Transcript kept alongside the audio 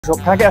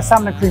Can I get a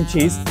salmon and cream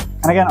cheese?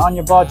 Can I get an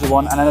onion bhaji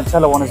one and a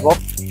Nutella one as well?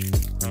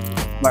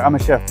 Like, I'm a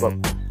chef, but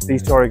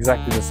these two are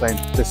exactly the same.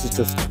 This is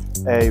just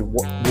a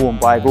warm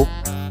Beigel,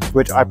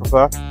 which I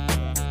prefer.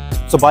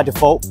 So by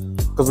default,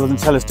 because the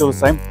Nutella is still the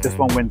same, this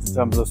one wins in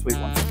terms of the sweet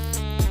ones.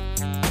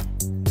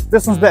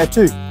 This one's better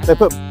too. They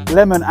put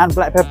lemon and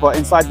black pepper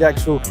inside the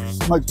actual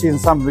smoked cheese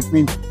and salmon, which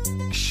means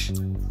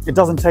it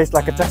doesn't taste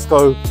like a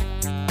Tesco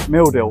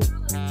meal deal.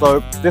 So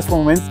this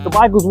one wins. The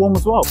Beigel's warm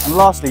as well. And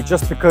lastly,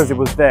 just because it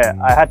was there,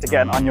 I had to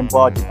get an onion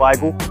bhaji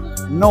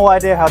Beigel. No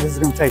idea how this is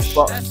going to taste,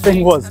 but the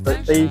thing was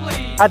that they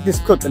had this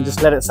cooked and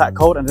just let it sat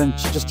cold, and then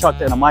she just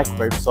chucked it in a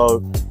microwave.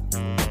 So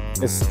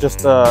it's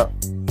just a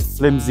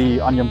flimsy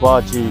onion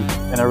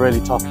bhaji in a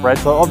really tough bread.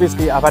 So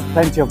obviously I've had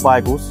plenty of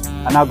Beigels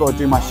and now got to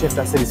do my shift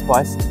at City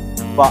Spice.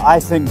 But I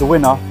think the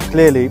winner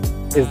clearly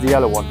is the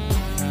yellow one.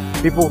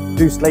 People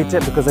do slate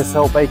it because they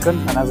sell bacon,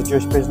 and as a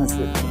Jewish business,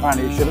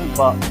 apparently it shouldn't,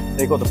 but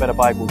they got the better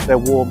Beigels. They're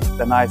warm,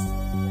 they're nice,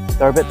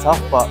 they're a bit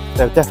tough, but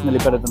they're definitely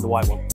better than the white one.